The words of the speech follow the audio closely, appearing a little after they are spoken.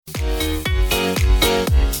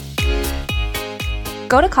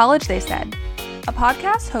Go to College, They Said, a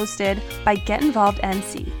podcast hosted by Get Involved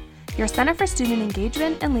NC, your Center for Student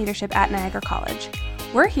Engagement and Leadership at Niagara College.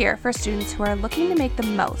 We're here for students who are looking to make the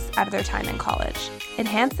most out of their time in college,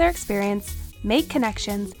 enhance their experience, make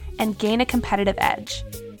connections, and gain a competitive edge.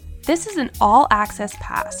 This is an all-access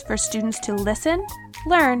pass for students to listen,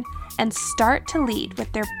 learn, and start to lead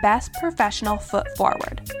with their best professional foot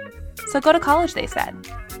forward. So go to College, They Said.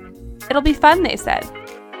 It'll be fun, they said.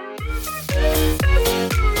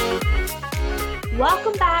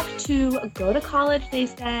 Welcome back to Go to College, They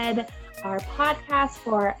Said, our podcast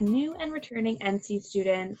for new and returning NC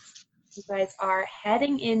students. You guys are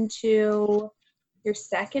heading into your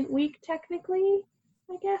second week, technically,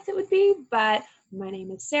 I guess it would be, but my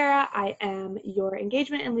name is Sarah. I am your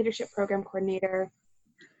Engagement and Leadership Program Coordinator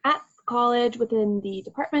at college within the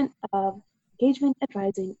Department of Engagement,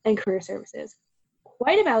 Advising, and Career Services.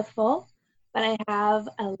 Quite a mouthful, but I have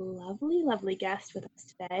a lovely, lovely guest with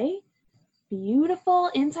us today.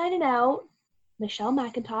 Beautiful inside and out, Michelle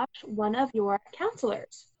McIntosh, one of your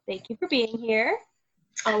counselors. Thank you for being here.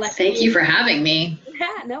 Thank you for having me.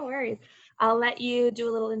 Yeah, no worries. I'll let you do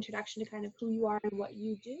a little introduction to kind of who you are and what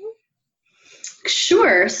you do.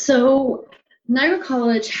 Sure. So Niagara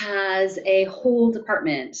College has a whole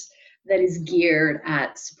department that is geared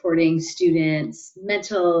at supporting students'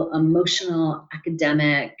 mental, emotional,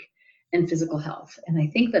 academic, and physical health. And I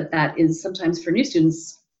think that is sometimes for new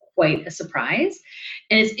students quite a surprise.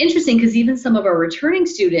 And it's interesting because even some of our returning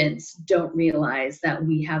students don't realize that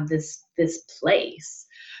we have this place.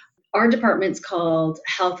 Our department's called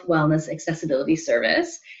Health, Wellness, Accessibility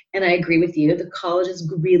Service. And I agree with you, the college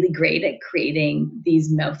is really great at creating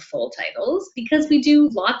these mouthful titles because we do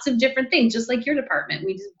lots of different things, just like your department.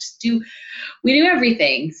 We do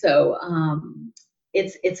everything. So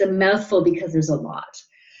it's a mouthful because there's a lot.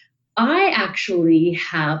 I actually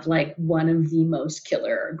have like one of the most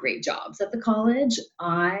killer great jobs at the college.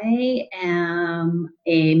 I am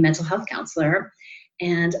a mental health counselor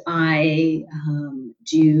and I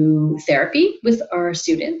do therapy with our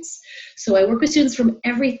students. So I work with students from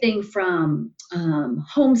everything from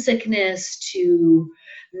homesickness to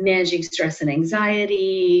managing stress and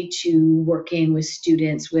anxiety to working with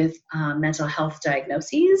students with mental health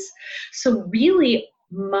diagnoses. So really,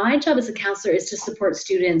 my job as a counselor is to support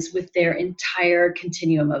students with their entire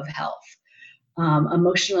continuum of health,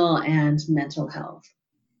 emotional and mental health.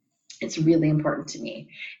 It's really important to me.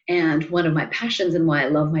 And one of my passions and why I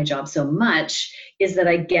love my job so much is that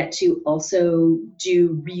I get to also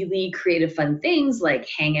do really creative, fun things like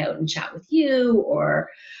hang out and chat with you or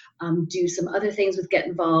do some other things with Get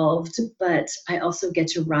Involved. But I also get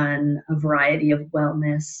to run a variety of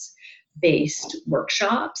wellness-based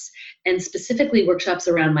workshops, and specifically workshops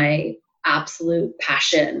around my absolute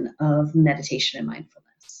passion of meditation and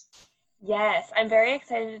mindfulness. Yes, I'm very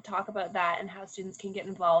excited to talk about that and how students can get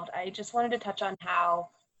involved. I just wanted to touch on how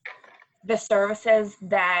the services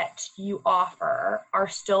that you offer are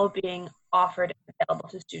still being offered and available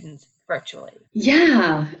to students virtually.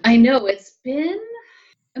 Yeah, I know.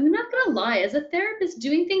 I'm not going to lie, as a therapist,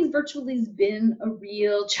 doing things virtually has been a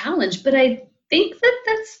real challenge, but I think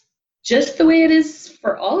that's just the way it is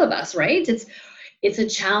for all of us, right? It's a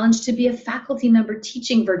challenge to be a faculty member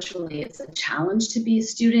teaching virtually. It's a challenge to be a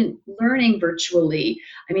student learning virtually.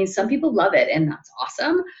 I mean, some people love it, and that's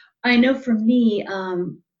awesome. I know for me,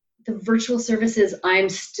 the virtual services, I'm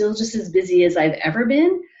still just as busy as I've ever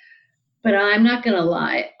been, but I'm not going to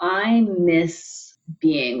lie. I miss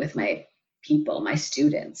being with my people, my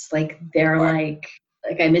students. Like they're like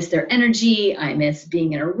I miss their energy. I miss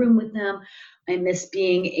being in a room with them. I miss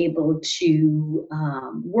being able to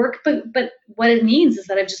work, but what it means is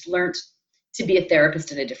that I've just learned to be a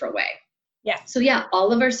therapist in a different way. Yeah. So yeah,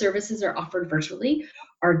 all of our services are offered virtually.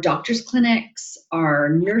 Our doctors' clinics, our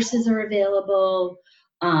nurses are available,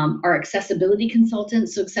 our accessibility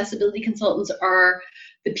consultants. So accessibility consultants are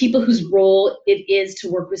the people whose role it is to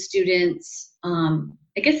work with students.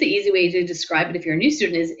 I guess the easy way to describe it if you're a new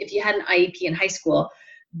student is if you had an IEP in high school,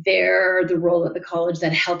 they're the role at the college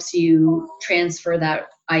that helps you transfer that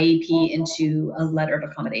IEP into a letter of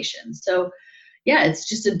accommodation. So yeah, it's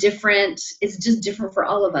just different for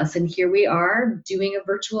all of us. And here we are doing a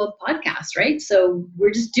virtual podcast, right? So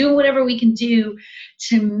we're just doing whatever we can do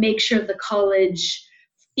to make sure the college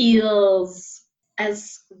feels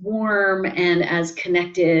as warm and as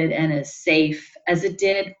connected and as safe as it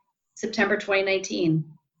did September 2019.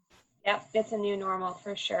 Yep, it's a new normal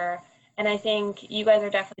for sure. And I think you guys are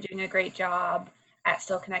definitely doing a great job at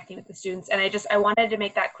still connecting with the students. And I wanted to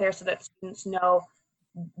make that clear so that students know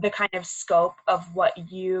the kind of scope of what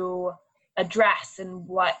you address and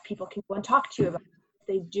what people can go and talk to you about. if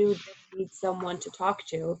they do just need someone to talk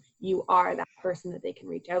to, you are that person that they can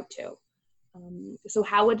reach out to. So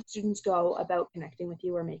how would students go about connecting with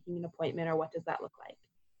you or making an appointment, or what does that look like?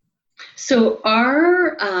 So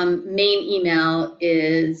our main email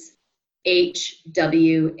is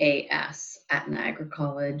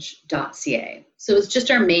hwas@niagaracollege.ca. So it's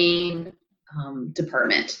just our main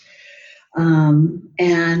department.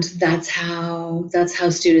 And that's how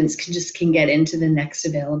students can get into the next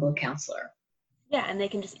available counselor. Yeah, and they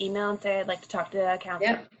can just email and say, I'd like to talk to a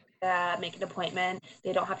counselor. Yep. Make an appointment.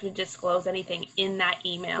 They don't have to disclose anything in that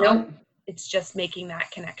email. Nope. It's just making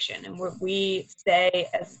that connection. And we say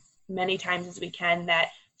as many times as we can that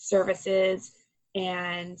services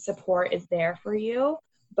and support is there for you,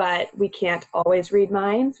 but we can't always read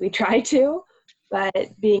minds. We try to,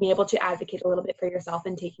 but being able to advocate a little bit for yourself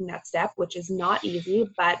and taking that step, which is not easy,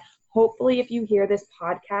 but hopefully if you hear this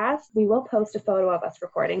podcast, we will post a photo of us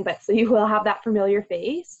recording, but so you will have that familiar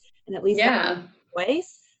face and at least that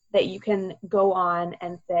voice that you can go on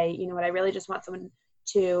and say, you know what, I really just want someone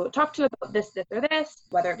to talk to about this, this, or this,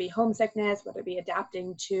 whether it be homesickness, whether it be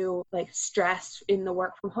adapting to like stress in the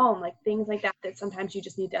work from home, like things like that, that sometimes you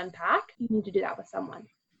just need to unpack. You need to do that with someone.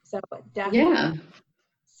 So definitely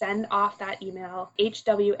send off that email,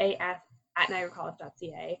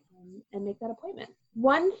 hwas@niagaracollege.ca, and make that appointment.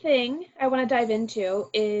 One thing I want to dive into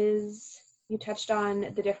is you touched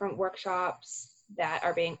on the different workshops that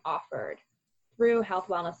are being offered through health,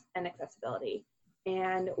 wellness, and accessibility.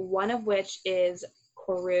 And one of which is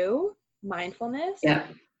Koru, mindfulness. Yeah.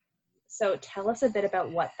 So tell us a bit about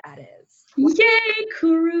what that is. Yay!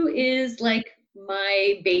 Koru is like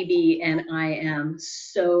my baby, and I am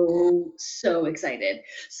so excited.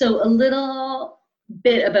 So a little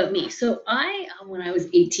bit about me. So I, when I was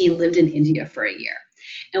 18, lived in India for a year.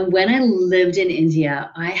 And when I lived in India,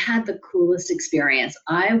 I had the coolest experience.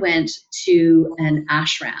 I went to an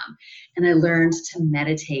ashram and I learned to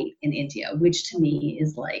meditate in India, which to me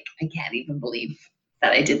is like, I can't even believe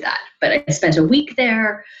that I did that. But I spent a week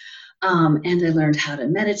there and I learned how to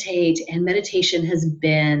meditate, and meditation has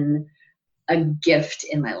been a gift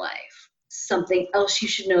in my life. Something else you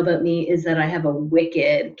should know about me is that I have a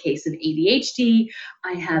wicked case of ADHD.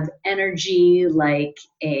 I have energy like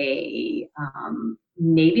a,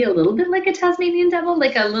 maybe a little bit like a Tasmanian devil,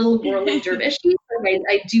 like a little whirling dervish.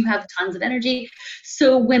 I do have tons of energy.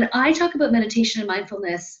 So when I talk about meditation and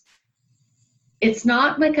mindfulness, it's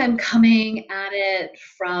not like I'm coming at it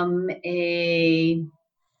from a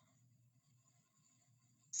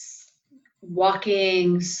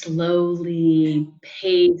walking slowly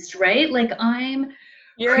paced, right? Like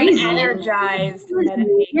You're crazy. An energized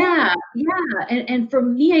meditation. Yeah. And for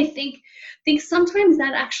me, I think sometimes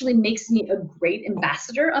that actually makes me a great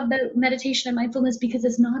ambassador of the meditation and mindfulness, because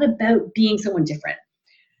it's not about being someone different.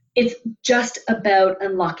 It's just about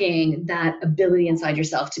unlocking that ability inside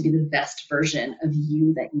yourself to be the best version of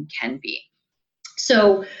you that you can be.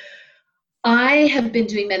 So I have been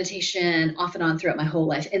doing meditation off and on throughout my whole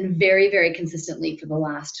life, and very, very consistently for the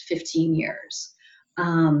last 15 years.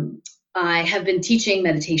 I have been teaching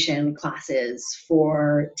meditation classes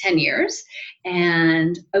for 10 years,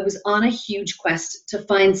 and I was on a huge quest to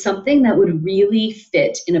find something that would really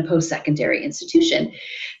fit in a post-secondary institution.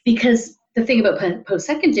 Because the thing about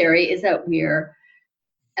post-secondary is that we're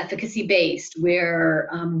efficacy-based, we're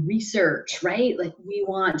research, right? Like we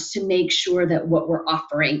want to make sure that what we're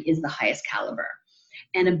offering is the highest caliber.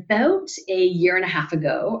 And about a year and a half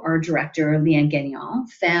ago, our director, Leanne Gagnon,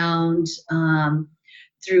 found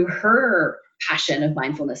through her passion of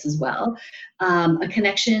mindfulness as well, a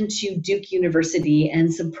connection to Duke University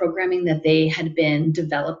and some programming that they had been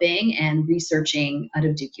developing and researching out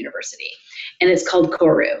of Duke University. And it's called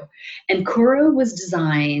Koru. And Koru was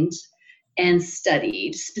designed and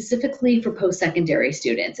studied specifically for post-secondary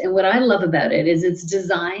students. And what I love about it is it's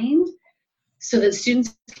designed so that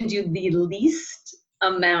students can do the least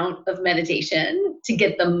amount of meditation to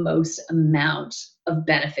get the most amount of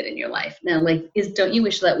benefit in your life. Now, like, don't you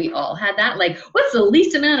wish that we all had that? Like, what's the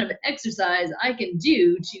least amount of exercise I can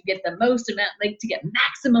do to get the most amount, like to get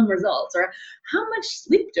maximum results? Or how much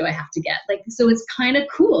sleep do I have to get? Like, so it's kind of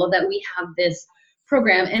cool that we have this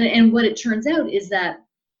program. And what it turns out is that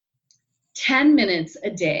 10 minutes a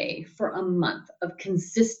day for a month of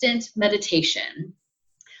consistent meditation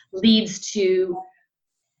leads to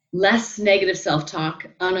less negative self-talk.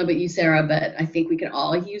 I don't know about you, Sarah, but I think we can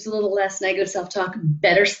all use a little less negative self-talk,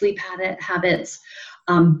 better sleep habits,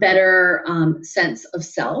 better sense of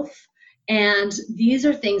self. And these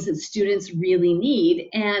are things that students really need.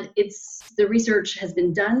 And the research has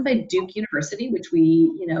been done by Duke University, which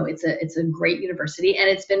it's a great university, and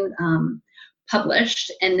it's been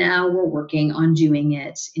published, and now we're working on doing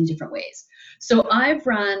it in different ways. So I've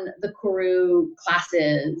run the Koru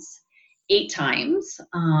classes 8 times.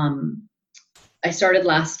 I started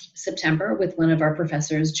last September with one of our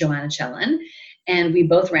professors, Joanna Chellin, and we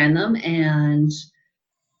both ran them. And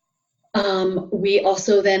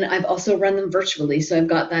I've also run them virtually. So I've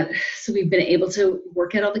got that. So we've been able to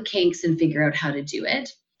work out all the kinks and figure out how to do it.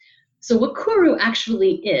 So what Koru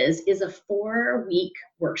actually is a 4-week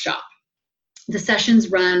workshop. The sessions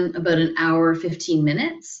run about an hour, 15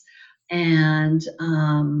 minutes. And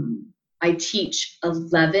I teach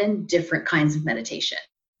 11 different kinds of meditation.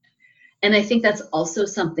 And I think that's also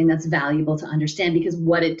something that's valuable to understand, because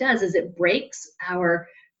what it does is it breaks our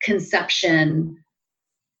conception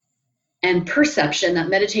and perception that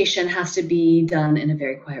meditation has to be done in a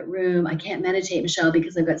very quiet room. I can't meditate, Michelle,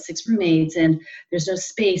 because I've got 6 roommates and there's no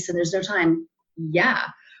space and there's no time. Yeah.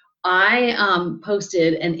 I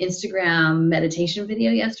posted an Instagram meditation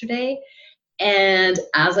video yesterday, and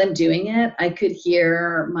as I'm doing it, I could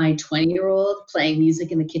hear my 20-year-old playing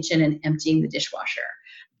music in the kitchen and emptying the dishwasher.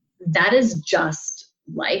 That is just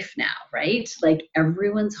life now, right? Like,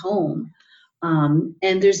 everyone's home.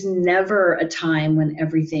 And there's never a time when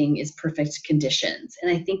everything is perfect conditions.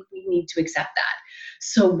 And I think we need to accept that.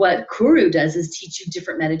 So what Koru does is teach you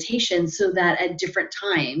different meditations so that at different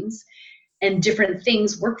times and different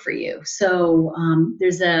things work for you. So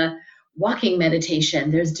there's a walking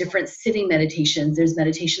meditation, there's different sitting meditations, there's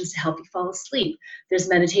meditations to help you fall asleep, there's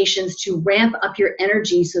meditations to ramp up your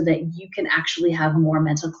energy so that you can actually have more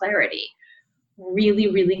mental clarity.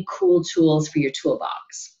 Really, really cool tools for your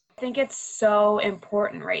toolbox. I think it's so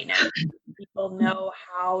important right now. People know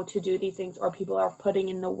how to do these things, or people are putting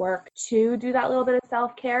in the work to do that little bit of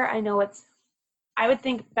self-care. I would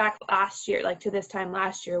think back last year, like to this time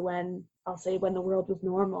last year, when the world was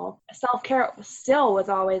normal, self-care still was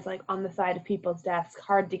always like on the side of people's desks,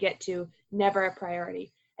 hard to get to, never a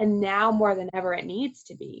priority. And now more than ever, it needs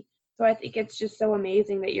to be. So I think it's just so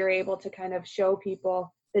amazing that you're able to kind of show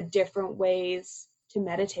people the different ways to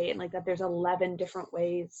meditate, and like that there's 11 different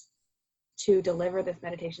ways to deliver this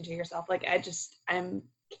meditation to yourself. Like, I'm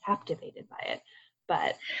captivated by it.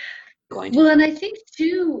 But and I think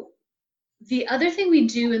too, the other thing we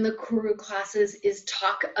do in the Koru classes is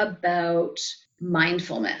talk about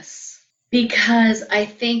mindfulness, because I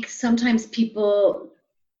think sometimes people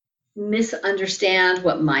misunderstand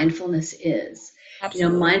what mindfulness is.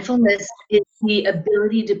 Absolutely. Mindfulness is the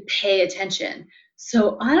ability to pay attention.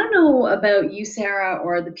 So I don't know about you, Sarah,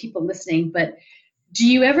 or the people listening, but do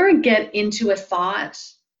you ever get into a thought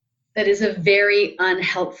that is a very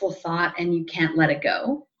unhelpful thought and you can't let it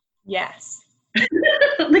go? Yes.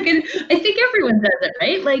 Like, I think everyone does it,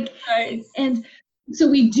 right? Like, right. And so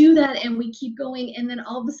we do that and we keep going, and then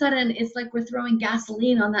all of a sudden it's like we're throwing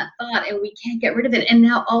gasoline on that thought and we can't get rid of it. And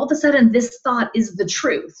now all of a sudden this thought is the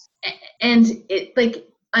truth. And it, like,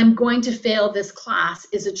 I'm going to fail this class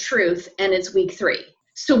is a truth, and it's week 3.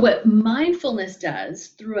 So what mindfulness does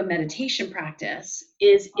through a meditation practice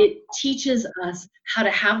is it teaches us how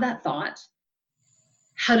to have that thought,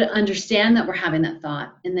 how to understand that we're having that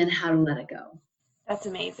thought, and then how to let it go. That's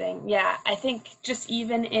amazing. Yeah, I think just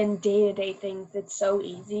even in day-to-day things, it's so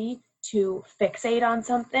easy to fixate on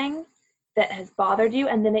something that has bothered you,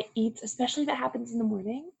 and then it eats, especially if it happens in the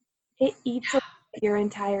morning, it eats your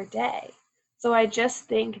entire day. So I just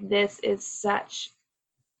think this is such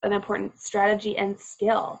an important strategy and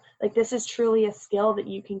skill. Like, this is truly a skill that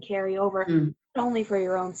you can carry over, not only for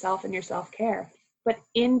your own self and your self-care, but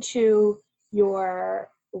into your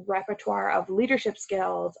repertoire of leadership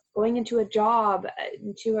skills, going into a job,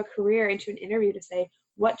 into a career, into an interview, to say,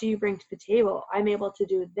 what do you bring to the table? I'm able to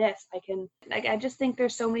do this. I just think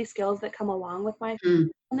there's so many skills that come along with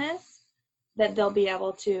mindfulness that they'll be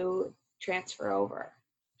able to transfer over.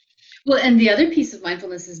 Well, and the other piece of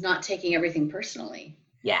mindfulness is not taking everything personally.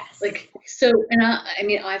 Yes. Like, so, and I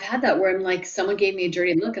mean, I've had that where I'm like, someone gave me a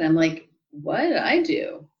dirty look and I'm like, what did I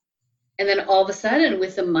do? And then all of a sudden,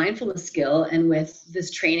 with the mindfulness skill and with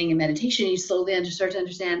this training and meditation, you slowly start to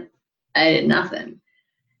understand, I did nothing.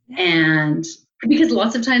 And because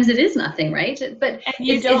lots of times it is nothing, right? But and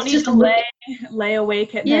you don't need to lay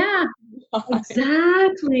awake at night. Yeah,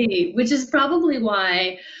 exactly. Which is probably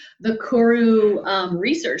why the Koru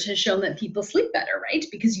research has shown that people sleep better, right?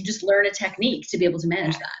 Because you just learn a technique to be able to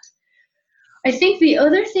manage that. I think the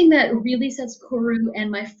other thing that really sets Koru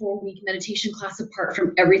and my 4-week meditation class apart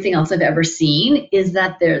from everything else I've ever seen is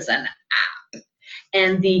that there's an app.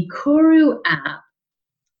 And the Koru app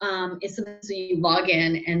is something, so you log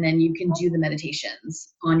in and then you can do the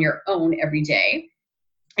meditations on your own every day.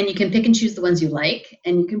 And you can pick and choose the ones you like,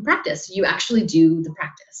 and you can practice. You actually do the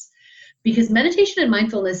practice. because meditation and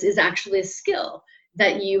mindfulness is actually a skill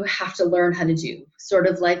that you have to learn how to do, sort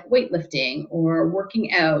of like weightlifting or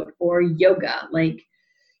working out or yoga. Like,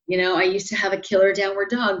 I used to have a killer downward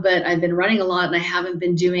dog, but I've been running a lot and I haven't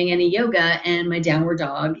been doing any yoga, and my downward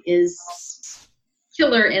dog is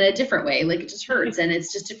killer in a different way. Like, it just hurts and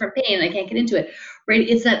it's just different pain and I can't get into it, right?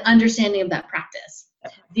 It's that understanding of that practice.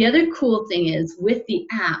 The other cool thing is with the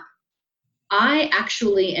app, I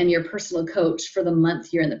actually am your personal coach for the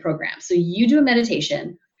month you're in the program. So you do a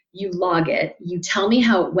meditation, you log it, you tell me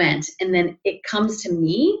how it went, and then it comes to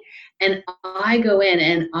me and I go in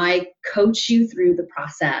and I coach you through the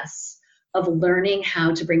process of learning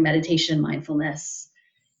how to bring meditation and mindfulness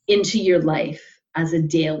into your life as a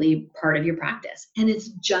daily part of your practice. And it's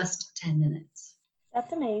just 10 minutes.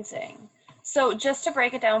 That's amazing. So just to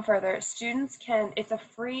break it down further, students it's a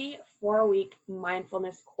free 4-week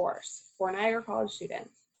mindfulness course for Niagara College students.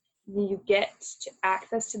 You get to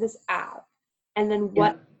access to this app. And then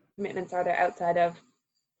what commitments are there outside of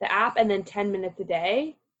the app? And then 10 minutes a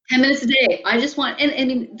day? 10 minutes a day. I just want, and I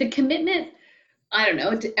mean, the commitment, I don't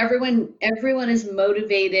know, everyone is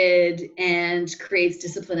motivated and creates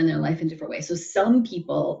discipline in their life in different ways. So some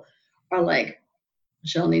people are like,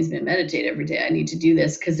 Michelle needs me to meditate every day. I need to do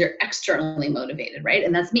this because they're externally motivated, right?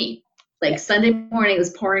 And that's me. Like Sunday morning, it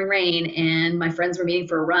was pouring rain and my friends were meeting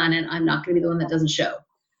for a run, and I'm not going to be the one that doesn't show.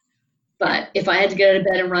 But if I had to get out of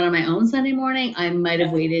bed and run on my own Sunday morning, I might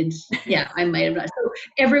have waited. Yeah, I might have not. So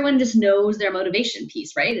everyone just knows their motivation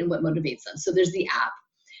piece, right? And what motivates them. So there's the app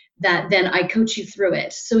that then I coach you through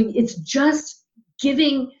it. So it's just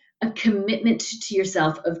giving a commitment to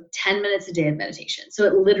yourself of 10 minutes a day of meditation. So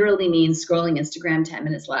it literally means scrolling Instagram 10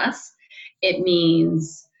 minutes less. It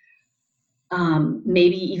means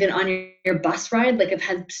maybe even on your bus ride. Like, I've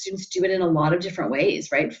had students do it in a lot of different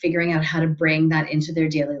ways, right? Figuring out how to bring that into their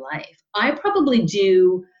daily life. I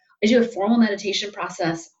do a formal meditation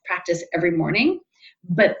practice every morning,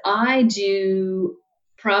 but I do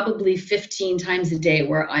probably 15 times a day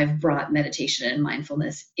where I've brought meditation and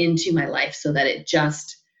mindfulness into my life so that it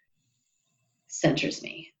just centers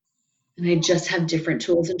me. And I just have different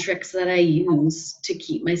tools and tricks that I use to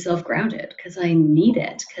keep myself grounded, because I need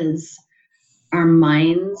it, because our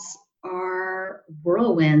minds are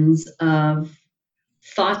whirlwinds of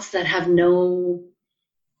thoughts that have no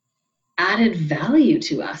added value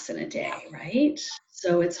to us in a day, right?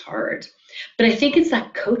 So it's hard. But I think it's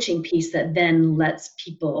that coaching piece that then lets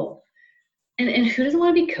people, and who doesn't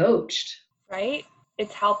want to be coached? Right?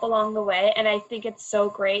 It's help along the way. And I think it's so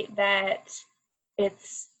great that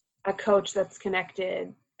it's a coach that's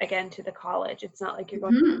connected, again, to the college. It's not like you're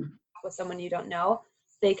going to talk with someone you don't know.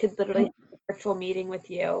 They could literally have a virtual meeting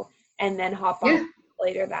with you and then hop on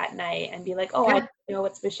later that night and be like, I know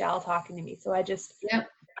it's Michelle talking to me. So I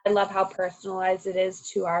love how personalized it is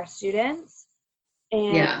to our students.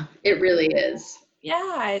 And it really is.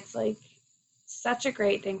 Yeah, it's like such a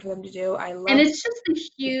great thing for them to do. And it's just a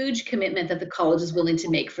huge commitment that the college is willing to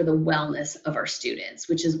make for the wellness of our students,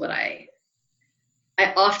 which is what I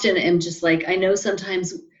often am just like, I know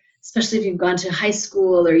sometimes, especially if you've gone to high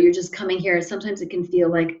school or you're just coming here, sometimes it can feel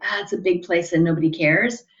like, it's a big place and nobody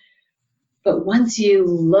cares. But once you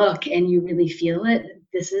look and you really feel it,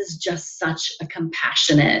 this is just such a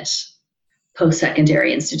compassionate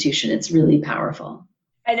post-secondary institution. It's really powerful.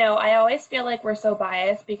 I know. I always feel like we're so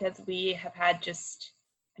biased because we have had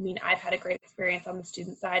I've had a great experience on the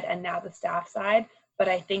student side and now the staff side, but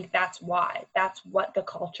I think that's why. That's what the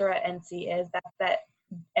culture at NC is. That's that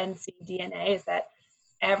NC DNA, is that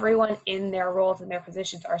everyone in their roles and their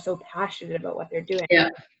positions are so passionate about what they're doing. Yeah.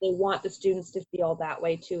 They want the students to feel that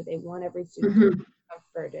way too. They want every student to be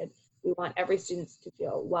comforted. We want every student to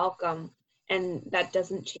feel welcome. And that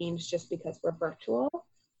doesn't change just because we're virtual.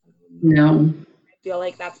 No. I feel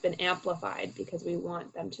like that's been amplified because we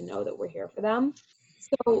want them to know that we're here for them.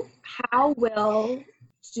 So how will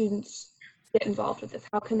students get involved with this?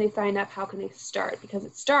 How can they sign up? How can they start? Because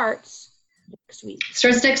it starts next week. It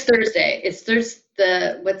starts next Thursday. It starts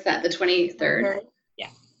the 23rd? Yeah.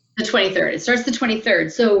 The 23rd. It starts the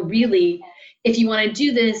 23rd. So really, if you want to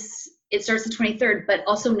do this, it starts the 23rd, but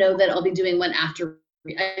also know that I'll be doing one after.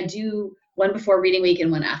 I do one before reading week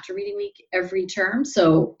and one after reading week every term.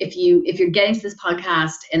 So if you're getting to this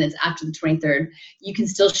podcast and it's after the 23rd, you can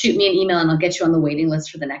still shoot me an email and I'll get you on the waiting list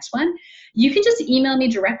for the next one. You can just email me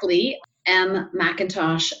directly,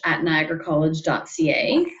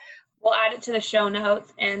 mmcintosh@niagaracollege.ca. We'll add it to the show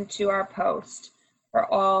notes and to our post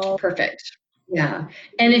for all. Perfect. Yeah.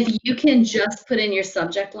 And if you can just put in your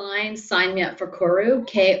subject line, sign me up for Koru,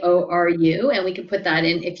 Koru, and we can put that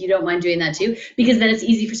in if you don't mind doing that too, because then it's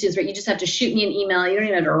easy for students, right? You just have to shoot me an email. You don't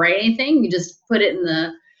even have to write anything. You just put it in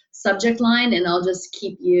the subject line, and I'll just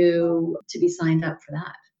keep you to be signed up for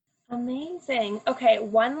that. Amazing. Okay,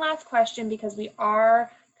 one last question, because we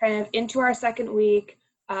are kind of into our second week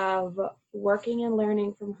of working and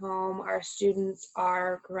learning from home. Our students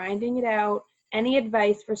are grinding it out. Any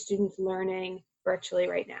advice for students learning virtually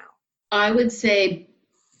right now? I would say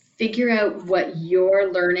figure out what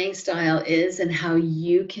your learning style is and how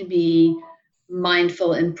you can be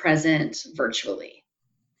mindful and present virtually.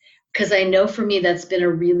 Because I know for me, that's been a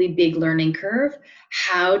really big learning curve,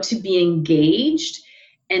 how to be engaged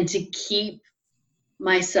and to keep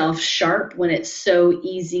myself sharp when it's so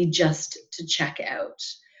easy just to check out.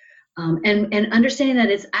 And understanding that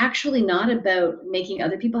it's actually not about making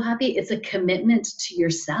other people happy. It's a commitment to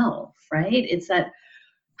yourself, right? It's that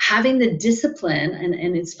having the discipline,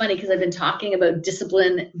 and it's funny because I've been talking about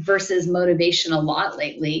discipline versus motivation a lot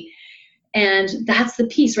lately. And that's the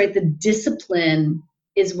piece, right? The discipline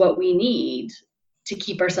is what we need to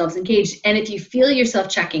keep ourselves engaged. And if you feel yourself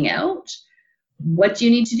checking out, what do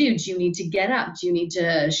you need to do? Do you need to get up? Do you need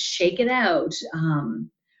to shake it out?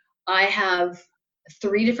 I have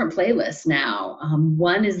 3 different playlists now.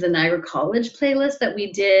 One is the Niagara College playlist that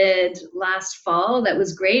we did last fall. That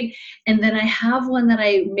was great. And then I have one that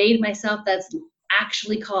I made myself that's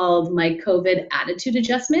actually called my COVID attitude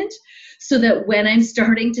adjustment, so that when I'm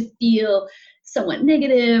starting to feel somewhat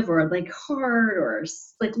negative or like hard or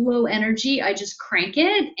like low energy, I just crank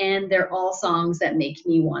it, and they're all songs that make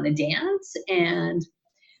me want to dance. And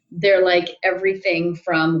they're like everything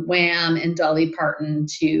from Wham and Dolly Parton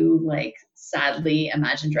to like sadly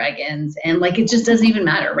Imagine Dragons, and like it just doesn't even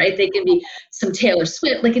matter, right? They can be some Taylor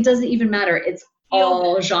Swift, like it doesn't even matter. It's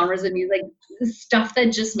all genres of music, stuff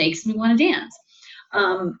that just makes me want to dance.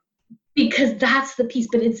 Because that's the piece,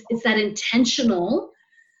 but it's that intentional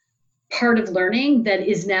part of learning that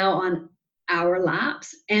is now on our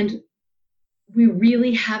laps, and we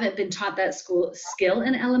really haven't been taught that skill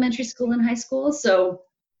in elementary school and high school. So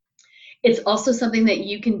it's also something that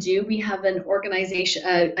you can do. We have an organization,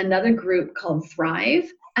 another group called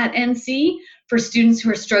Thrive at NC for students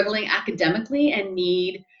who are struggling academically and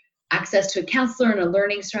need access to a counselor and a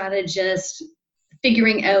learning strategist,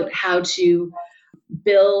 figuring out how to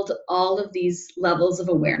build all of these levels of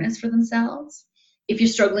awareness for themselves. If you're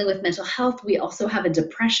struggling with mental health, we also have a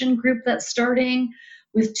depression group that's starting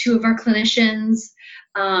with 2 of our clinicians.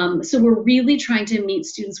 So we're really trying to meet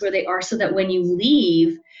students where they are, so that when you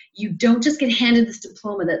leave, you don't just get handed this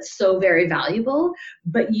diploma that's so very valuable,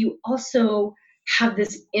 but you also have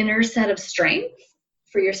this inner set of strength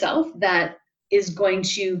for yourself that is going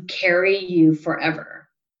to carry you forever.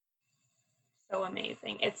 So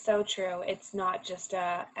amazing. It's so true. It's not just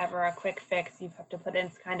ever a quick fix. You have to put in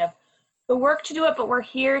kind of the work to do it, but we're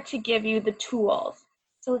here to give you the tools.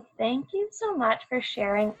 So thank you so much for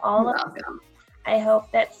sharing all You're of welcome. I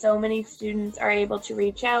hope that so many students are able to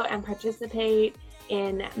reach out and participate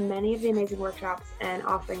in many of the amazing workshops and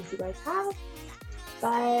offerings you guys have.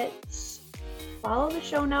 But follow the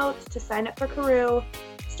show notes to sign up for Karoo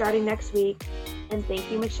starting next week. And thank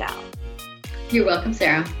you, Michelle. You're welcome,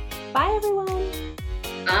 Sarah. Bye, everyone.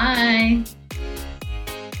 Bye.